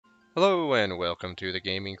Hello and welcome to the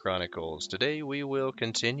Gaming Chronicles. Today we will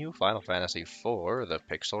continue Final Fantasy IV, the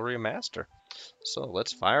Pixel Remaster. So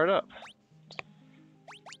let's fire it up.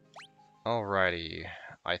 Alrighty,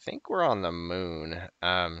 I think we're on the moon.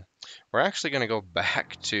 We're actually going to go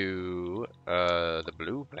back to the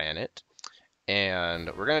blue planet, and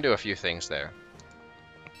we're going to do a few things there.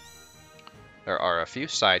 There are a few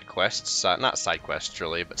side quests, not side quests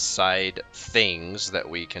really, but side things that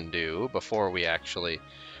we can do before we actually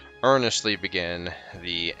earnestly begin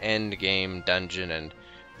the end game dungeon and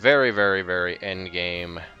very end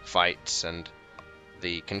game fights and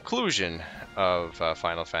the conclusion of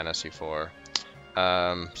Final Fantasy IV.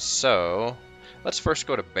 So let's first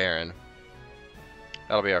go to Baron.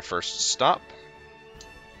 That'll be our first stop.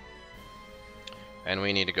 And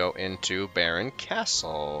we need to go into Baron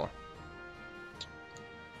Castle.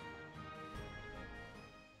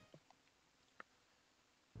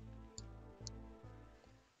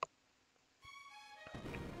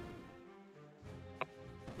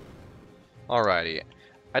 Alrighty.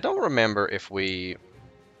 I don't remember if we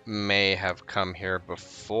may have come here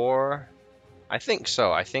before. I think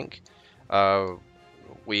so. I think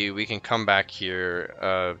we can come back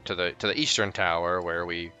here to the Eastern Tower where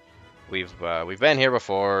we've been here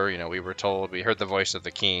before. You know, we were told, we heard the voice of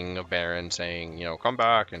the King of Baron saying, you know, come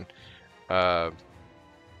back and oh,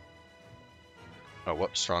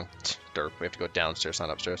 whoops, wrong. Derp. We have to go downstairs, not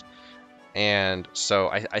upstairs. And so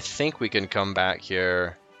I think we can come back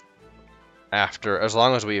here after, as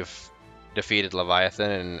long as we've defeated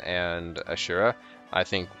Leviathan and Ashura. I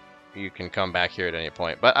think you can come back here at any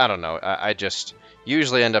point. But I don't know. I just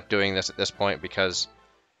usually end up doing this at this point because...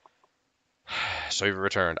 So we've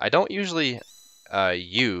returned. I don't usually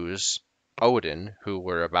use Odin, who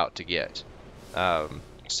we're about to get.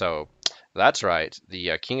 So that's right.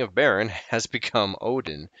 The King of Baron has become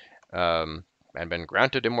Odin and been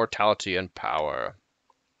granted immortality and power.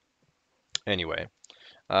 Anyway,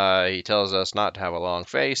 he tells us not to have a long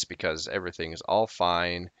face because everything is all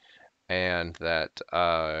fine and that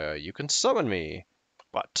you can summon me.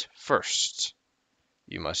 But first,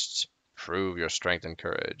 you must prove your strength and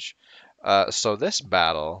courage. So this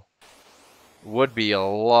battle would be a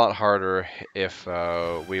lot harder if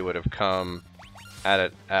we would have come at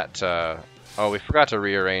it at... oh, we forgot to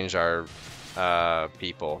rearrange our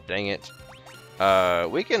people. Dang it.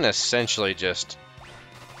 We can essentially just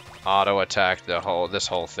auto-attack this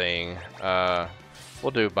whole thing.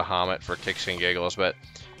 We'll do Bahamut for kicks and giggles, but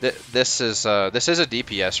this is a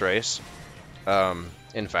DPS race,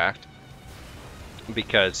 in fact,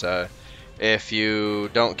 because if you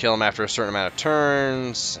don't kill him after a certain amount of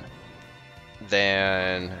turns,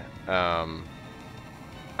 then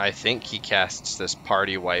I think he casts this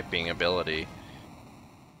party wiping ability.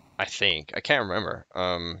 I think. I can't remember.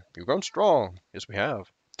 You've grown strong. Yes, we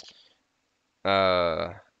have.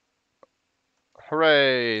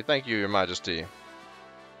 Hooray! Thank you, Your Majesty.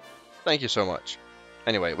 Thank you so much.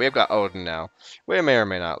 Anyway, we've got Odin now. We may or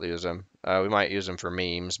may not use him. We might use him for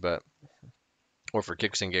memes, or for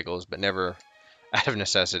kicks and giggles, but never out of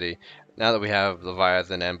necessity. Now that we have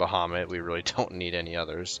Leviathan and Bahamut, we really don't need any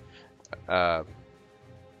others. But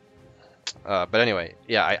anyway,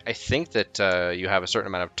 yeah, I think that you have a certain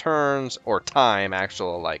amount of turns, or time,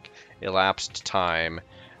 actual, like, elapsed time,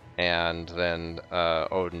 and then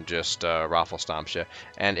Odin just raffle stomps you.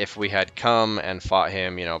 And if we had come and fought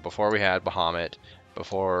him, you know, before we had Bahamut,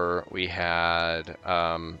 before we had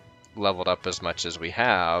leveled up as much as we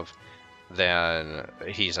have, then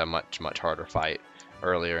he's a much harder fight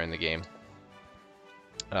earlier in the game.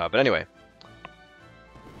 But anyway,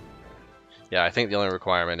 yeah, I think the only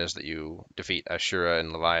requirement is that you defeat Ashura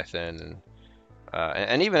and Leviathan,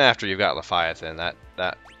 and even after you've got Leviathan,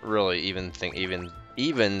 that really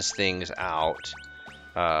evens things out.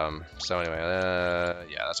 So anyway,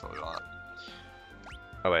 yeah, that's what we want.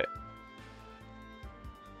 Oh wait,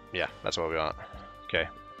 yeah, that's what we want. Okay.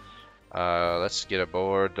 Let's get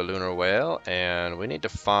aboard the Lunar Whale, and we need to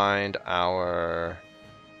find our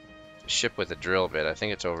ship with the drill bit. I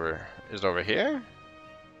think it's over. Is it over here?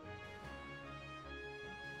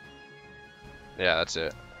 Yeah, that's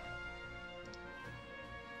it.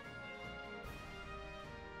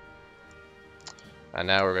 And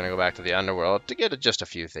now we're going to go back to the underworld to get just a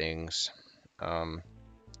few things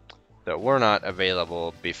that were not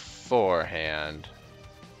available beforehand.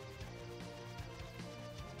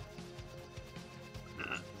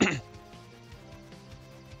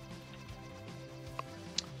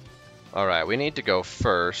 Alright, we need to go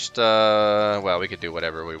first. Well, we could do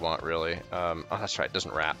whatever we want, really. Oh, that's right, it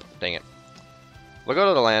doesn't wrap. Dang it. We'll go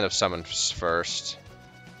to the Land of Summons first,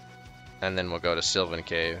 and then we'll go to Sylvan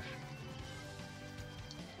Cave.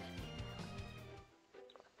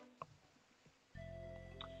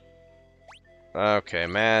 Okay,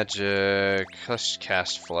 magic. Let's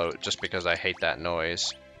cast float, just because I hate that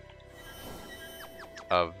noise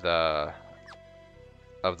of the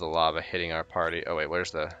lava hitting our party. Oh wait,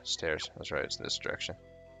 where's the stairs? That's right, it's in this direction.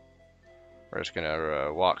 We're just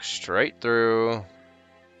gonna walk straight through.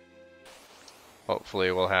 Hopefully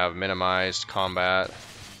we'll have minimized combat.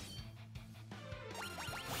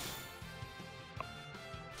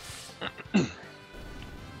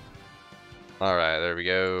 Alright, there we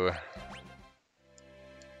go.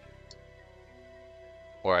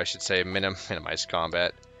 Or I should say minimized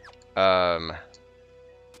combat.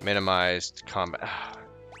 Minimized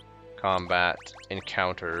combat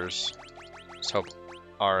encounters. Let's hope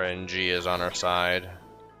RNG is on our side.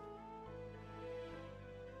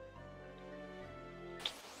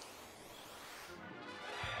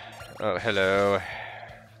 Oh, hello.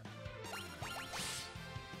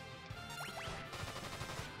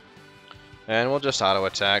 And we'll just auto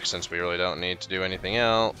attack since we really don't need to do anything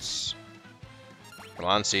else. Come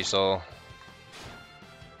on, Cecil.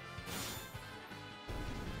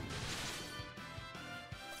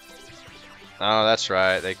 Oh, that's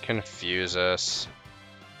right. They confuse us.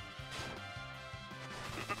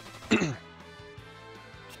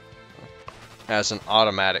 As an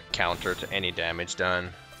automatic counter to any damage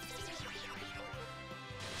done.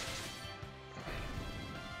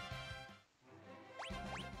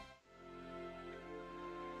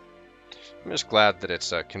 I'm just glad that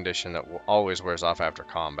it's a condition that always wears off after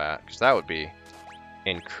combat, because that would be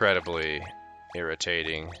incredibly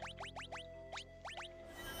irritating.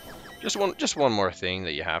 Just one more thing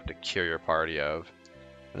that you have to cure your party of,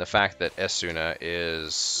 and the fact that Esuna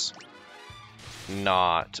is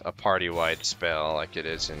not a party-wide spell like it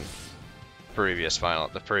is in the previous Final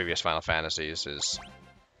Fantasies is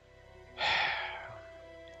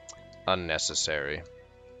unnecessary.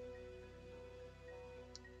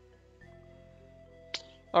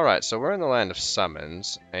 Alright, so we're in the land of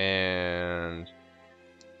summons, and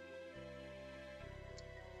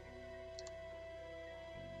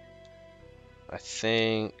I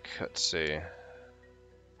think, let's see,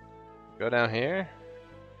 go down here.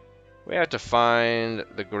 We have to find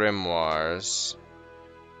the grimoires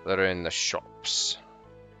that are in the shops.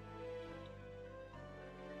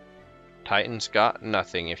 Titan's got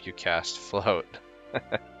nothing if you cast float.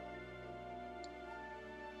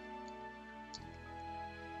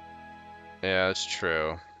 Yeah, that's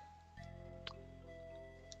true.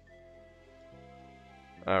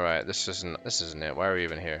 Alright, this isn't it. Why are we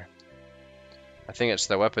even here? I think it's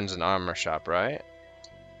the weapons and armor shop, right?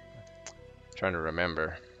 I'm trying to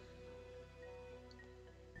remember.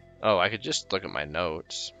 Oh, I could just look at my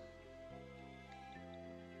notes.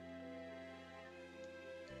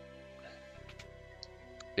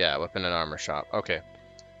 Yeah, weapon and armor shop. Okay.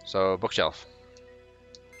 So, bookshelf.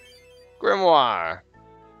 Grimoire!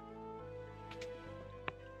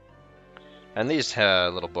 And these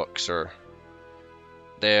little books are...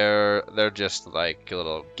 They're just like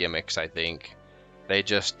little gimmicks, I think. They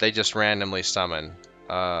just randomly summon.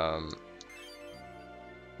 I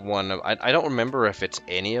don't remember if it's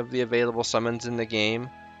any of the available summons in the game,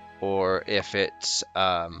 or if it's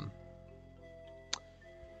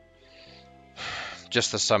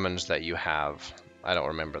just the summons that you have. I don't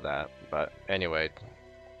remember that, but anyway.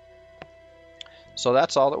 So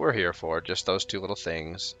that's all that we're here for, just those two little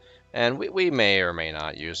things. And we may or may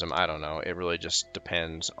not use them, I don't know. It really just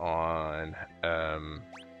depends on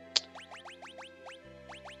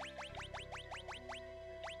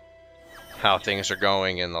how things are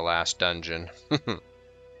going in the last dungeon.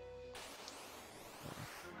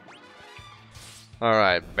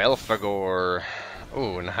 Alright, Belphegor.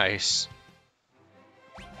 Ooh, nice.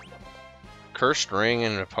 Cursed ring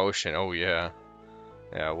and a potion. Oh, yeah.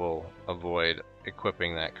 Yeah, we'll avoid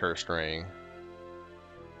equipping that cursed ring.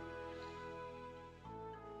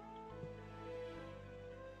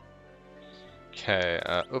 Okay,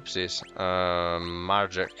 oopsies.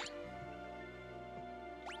 Magic.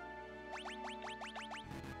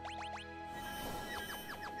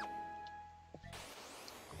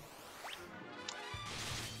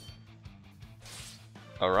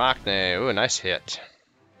 Arachne. Ooh, nice hit.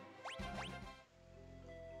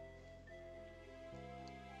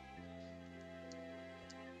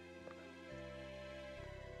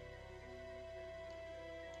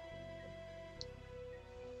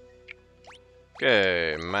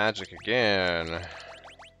 Okay, magic again.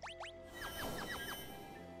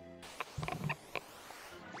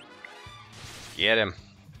 Get him.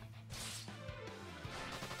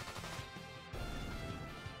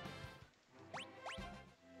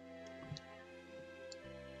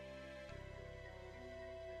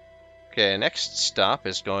 Okay, next stop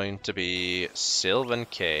is going to be Sylvan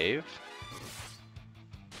Cave.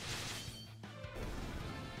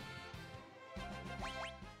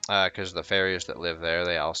 Because the fairies that live there,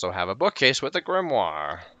 they also have a bookcase with a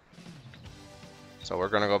grimoire. So we're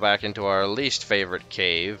going to go back into our least favorite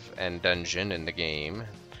cave and dungeon in the game.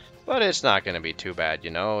 But it's not going to be too bad,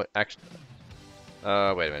 you know. Wait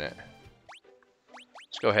a minute.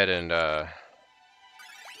 Let's go ahead and,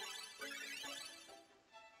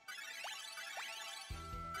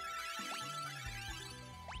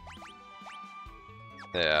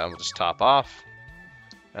 yeah, we'll just top off.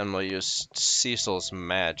 And we'll use Cecil's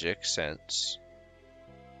magic since...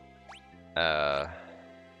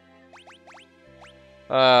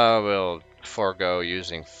 we'll forego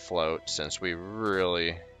using float since we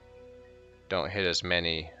really don't hit as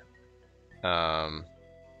many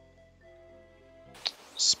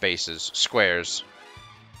squares.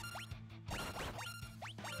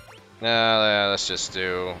 Let's just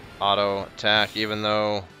do auto attack, even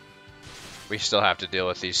though we still have to deal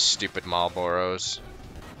with these stupid Marlboros.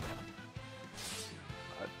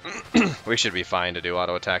 We should be fine to do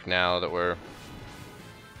auto attack now that we're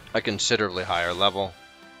a considerably higher level.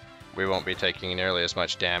 We won't be taking nearly as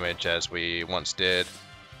much damage as we once did.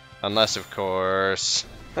 Unless, of course,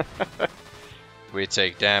 we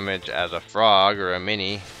take damage as a frog or a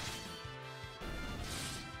mini.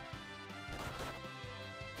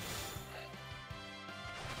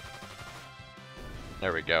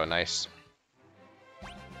 There we go, nice.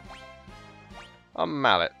 A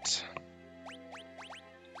mallet.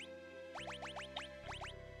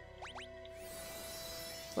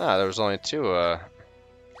 Ah, there was only two,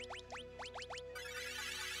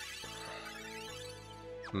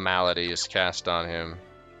 maladies cast on him.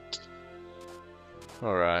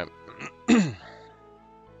 Alright.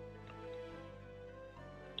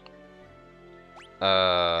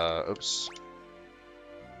 Oops.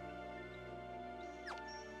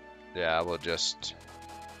 Yeah, we'll just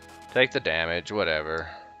take the damage, whatever.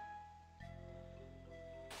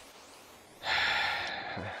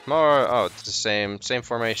 More, oh, it's the same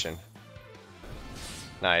formation.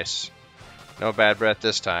 Nice. No bad breath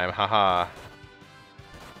this time, haha.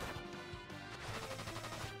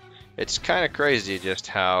 It's kind of crazy just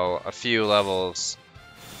how a few levels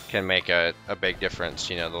can make a big difference.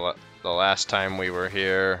 You know, the last time we were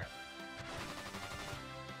here,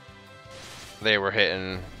 they were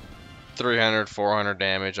hitting 300, 400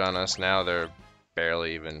 damage on us. Now they're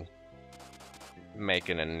barely even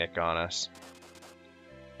making a nick on us.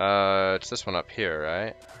 It's this one up here,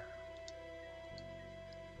 right?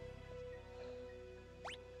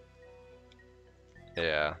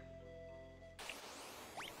 Yeah.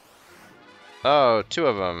 Oh, two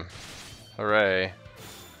of them. Hooray.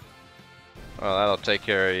 Well, that'll take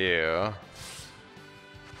care of you.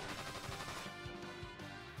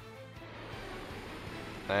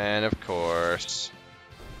 And of course,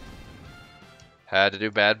 had to do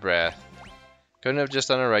bad breath. Couldn't have just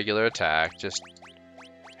done a regular attack, just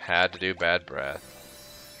had to do bad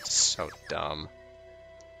breath. So dumb.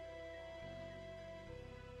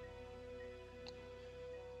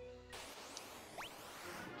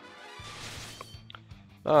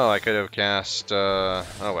 Oh, I could have cast, oh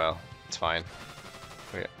well, it's fine.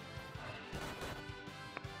 Okay.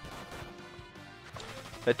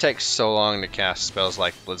 It takes so long to cast spells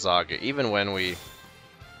like Blizzaga, even when we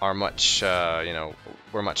are much, you know,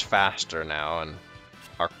 we're much faster now, and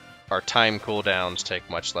our time cooldowns take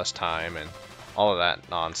much less time, and all of that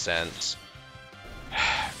nonsense.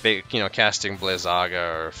 Big, you know, casting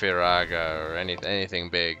Blizzaga or Firaga or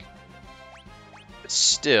anything big, it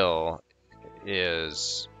still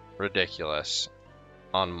is ridiculous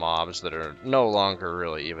on mobs that are no longer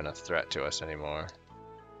really even a threat to us anymore.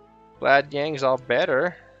 Glad Yang's all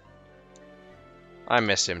better. I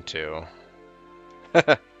miss him too.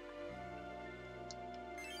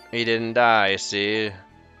 He didn't die, see?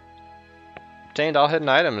 Obtained all hidden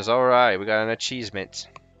items, alright, we got an achievement.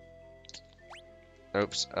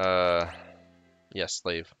 Oops, yes,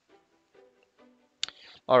 leave.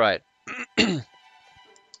 Alright.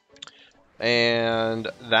 And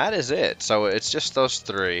that is it. So it's just those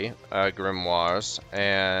three grimoires,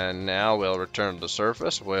 and now we'll return to the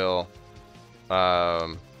surface. We'll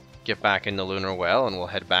get back in the lunar well, and we'll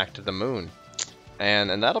head back to the moon.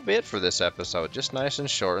 And that'll be it for this episode. Just nice and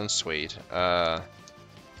short and sweet.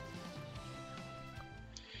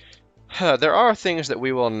 There are things that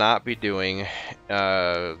we will not be doing.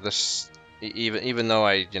 Even though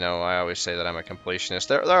I always say that I'm a completionist.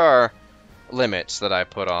 There are limits that I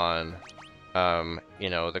put on. You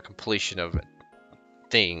know, the completion of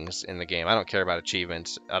things in the game. I don't care about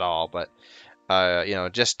achievements at all, but You know,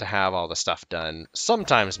 just to have all the stuff done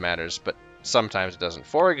sometimes matters, but sometimes it doesn't.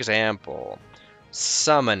 For example,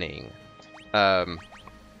 summoning.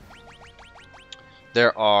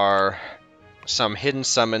 There are some hidden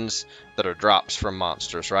summons that are drops from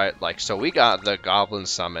monsters, right? Like, so we got the goblin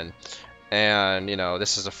summon, and, you know,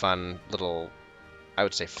 this is a fun little, I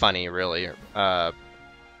would say funny, really,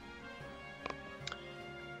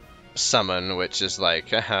 summon, which is like,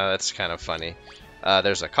 that's kind of funny.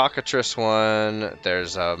 There's a cockatrice one.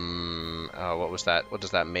 There's what was that? What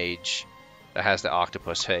does that mage that has the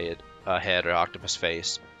octopus head or octopus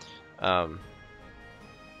face?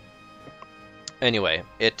 Anyway,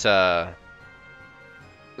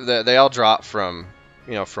 they all drop from,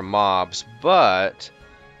 you know, from mobs, but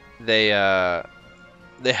they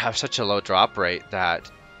have such a low drop rate that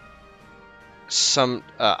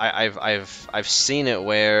I've seen it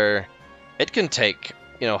where it can take,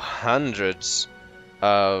 you know, hundreds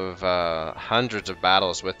of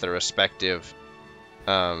battles with the respective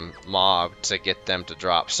mob to get them to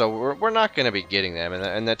drop. So we're not going to be getting them,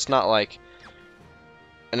 and it's not like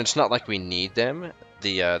we need them.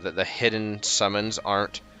 The hidden summons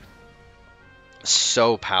aren't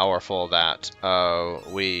so powerful that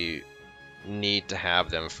we need to have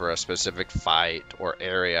them for a specific fight or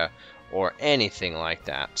area or anything like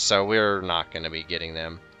that. So we're not going to be getting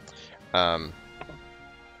them. And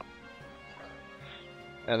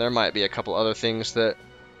there might be a couple other things that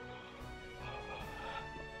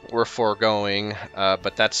we're foregoing,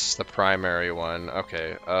 but that's the primary one.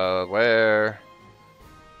 Okay, where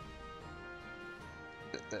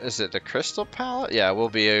is it? The Crystal Palace? Yeah, we'll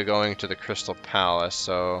be going to the Crystal Palace,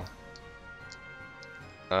 so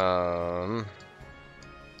so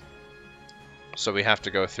we have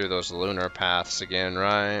to go through those lunar paths again,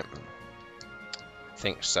 right? I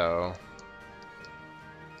think so,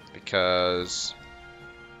 because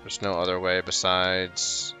there's no other way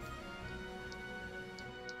besides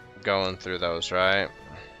going through those, right?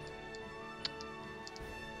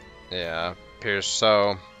 Yeah, appears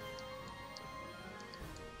so.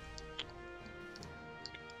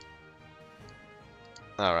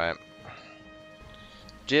 Alright.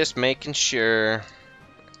 Just making sure.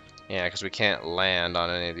 Yeah, because we can't land on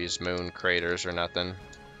any of these moon craters or nothing.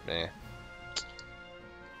 Eh.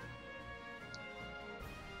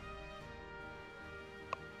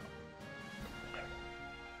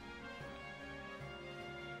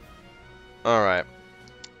 Alright.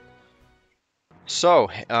 So,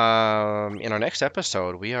 in our next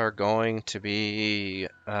episode, we are going to be...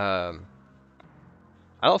 I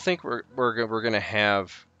don't think we're gonna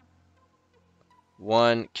have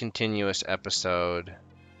one continuous episode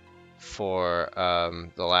for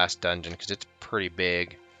the last dungeon, because it's pretty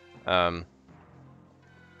big.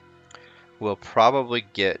 We'll probably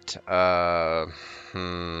get well,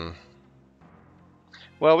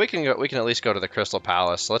 we can at least go to the Crystal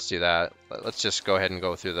Palace. Let's do that. Let's just go ahead and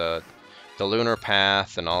go through the lunar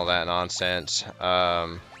path and all that nonsense.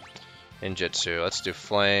 Ninjutsu. Let's do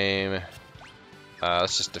flame.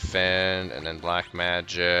 Let's just defend, and then black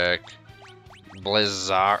magic.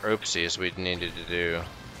 Blizzard. Oopsies, we needed to do.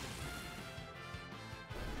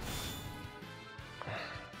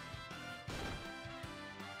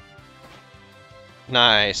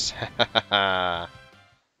 Nice.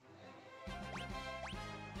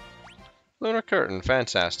 Lunar curtain,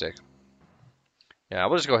 fantastic. Yeah,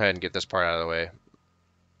 we'll just go ahead and get this part out of the way.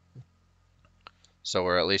 So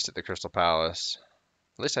we're at least at the Crystal Palace.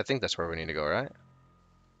 At least I think that's where we need to go, right?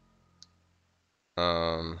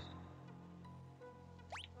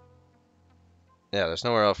 Yeah, there's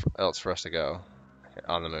nowhere else for us to go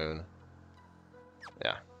on the moon.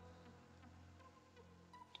 Yeah.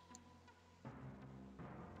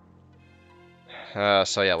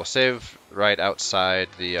 So yeah, we'll save right outside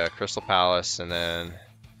the Crystal Palace, and then,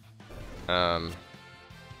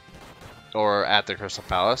 or at the Crystal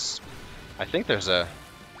Palace. I think there's a.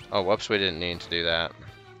 Oh, whoops! We didn't need to do that.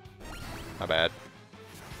 My bad.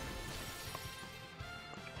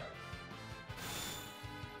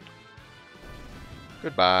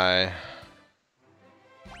 Goodbye.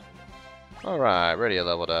 Alright, ready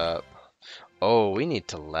leveled up. Oh, we need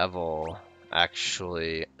to level,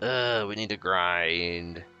 actually. We need to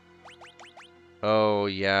grind. Oh,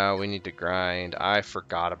 yeah, we need to grind. I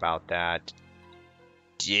forgot about that.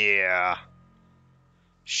 Yeah.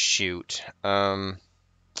 Shoot. I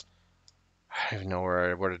don't even know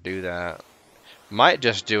where to do that. Might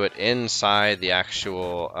just do it inside the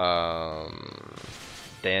actual,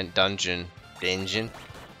 dungeon.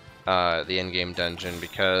 The in-game dungeon,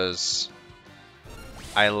 because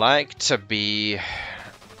I like to be,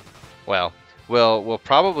 well, we'll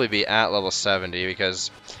probably be at level 70,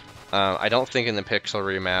 because I don't think in the Pixel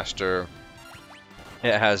Remaster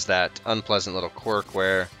it has that unpleasant little quirk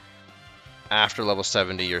where after level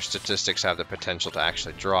 70 your statistics have the potential to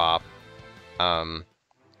actually drop. But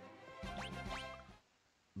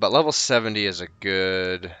level 70 is a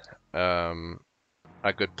good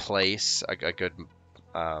place, a good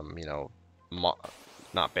you know,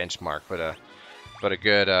 not benchmark, but a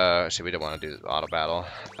good see, we don't want to do auto battle.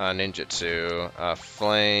 Ninjutsu,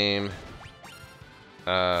 flame.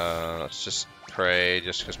 Let's just pray,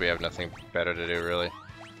 just because we have nothing better to do really.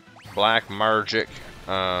 Black magic.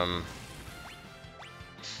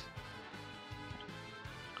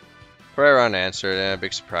 Prayer unanswered.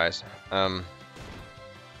 Big surprise. I was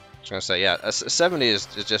gonna say, yeah, 70 is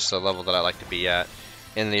just a level that I like to be at.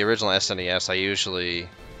 In the original SNES, I usually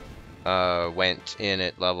went in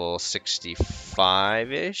at level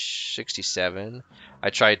 65-ish, 67. I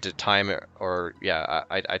tried to time it, or yeah,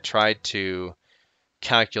 I tried to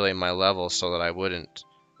calculate my level so that I wouldn't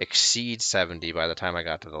exceed 70 by the time I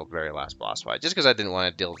got to the very last boss fight. Just because I didn't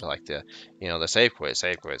want to deal with like the, you know, the save quit,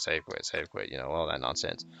 save quit, save quit, save quit, you know, all that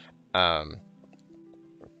nonsense.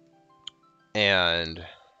 And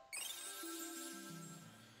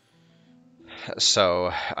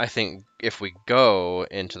so I think if we go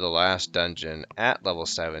into the last dungeon at level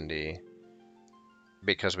 70,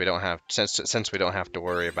 because we don't have, since we don't have to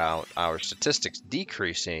worry about our statistics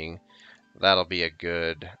decreasing, that'll be a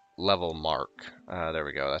good level mark. There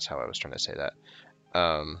we go. That's how I was trying to say that.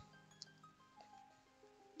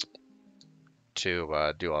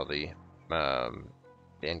 To do all the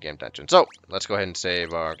in-game dungeons. So let's go ahead and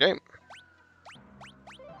save our game.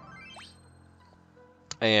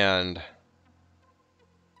 And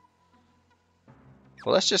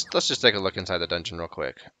well, let's just take a look inside the dungeon real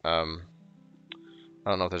quick. I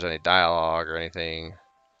don't know if there's any dialogue or anything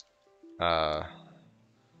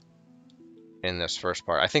in this first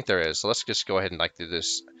part. I think there is. So let's just go ahead and like do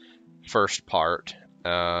this first part.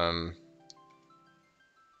 Oh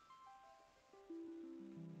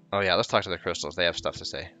yeah, let's talk to the crystals. They have stuff to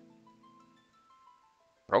say.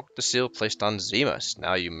 Broke the seal placed on Zemus.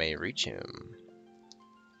 Now you may reach him.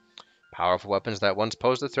 Powerful weapons that once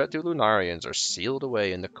posed a threat to Lunarians are sealed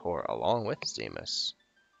away in the core along with Zemus.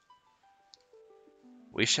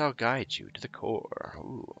 We shall guide you to the core.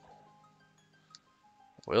 Ooh.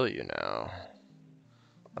 Will you now?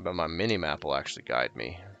 I bet my mini-map will actually guide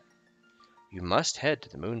me. You must head to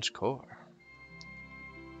the moon's core.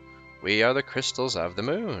 We are the crystals of the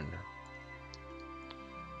moon.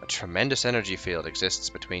 A tremendous energy field exists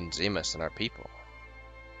between Zemus and our people.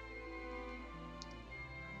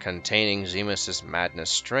 Containing Zemus's madness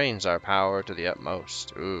strains our power to the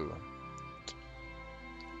utmost. Ooh.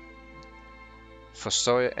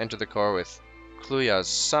 Fosoya entered the core with Kluya's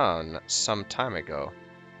son some time ago.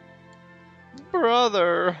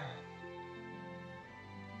 Brother!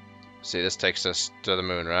 See, this takes us to the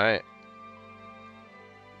moon, right?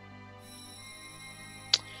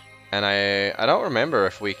 And I don't remember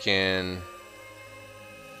if we can...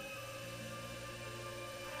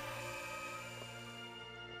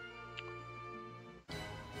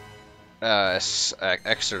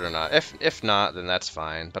 exit or not. If not, then that's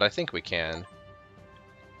fine. But I think we can.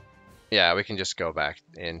 Yeah, we can just go back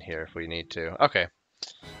in here if we need to. Okay,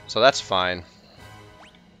 so that's fine.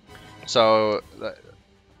 So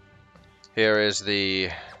here is the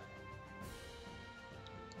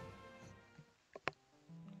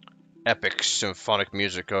epic symphonic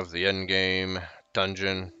music of the endgame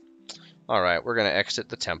dungeon. All right, we're gonna exit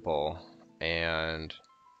the temple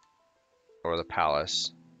or the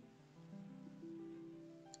palace.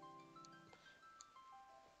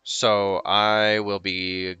 So I will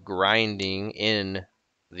be grinding in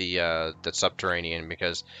the subterranean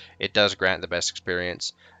because it does grant the best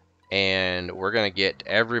experience, and we're gonna get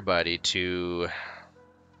everybody to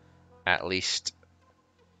at least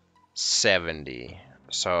 70.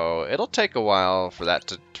 So it'll take a while for that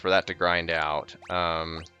to grind out.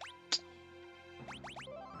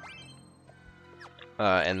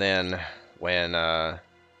 And then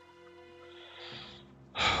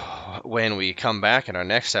when we come back in our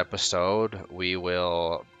next episode, we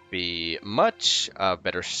will be much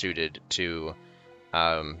better suited to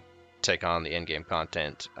take on the in-game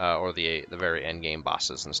content or the very end-game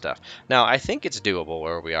bosses and stuff. Now, I think it's doable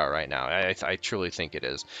where we are right now. I truly think it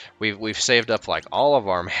is. We've saved up like all of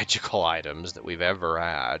our magical items that we've ever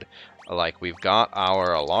had. Like we've got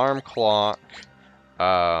our alarm clock.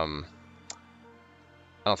 I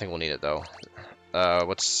don't think we'll need it though.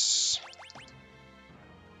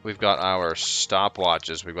 We've got our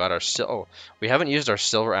stopwatches. We've got our we haven't used our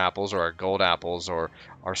silver apples or our gold apples or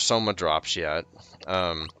our soma drops yet.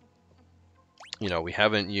 You know, we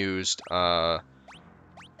haven't used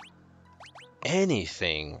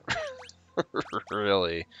anything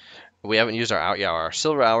really. We haven't used our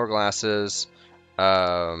silver hourglasses,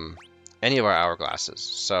 any of our hourglasses.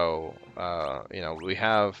 So you know, we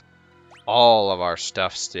have all of our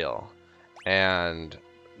stuff still, and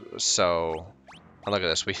so look at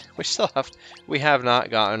this. We have not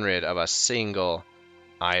gotten rid of a single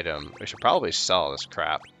item. We should probably sell this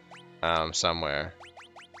crap somewhere.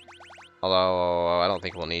 Although I don't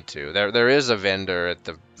think we'll need to. There is a vendor at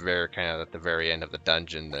the very end of the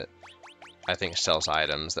dungeon that I think sells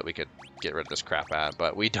items that we could get rid of this crap at,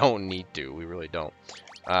 but we don't need to. We really don't.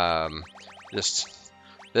 Just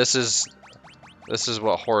this is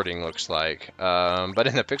what hoarding looks like. But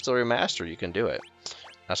in the Pixel Remaster, you can do it.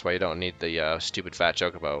 That's why you don't need the stupid fat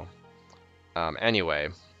chocobo. Anyway.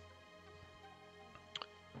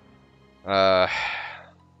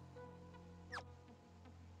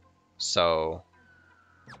 So,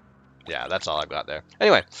 yeah, that's all I've got there.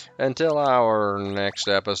 Anyway, until our next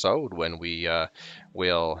episode, when we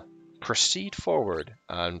will proceed forward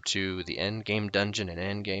to the end game dungeon and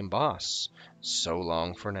end game boss. So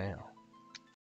long for now.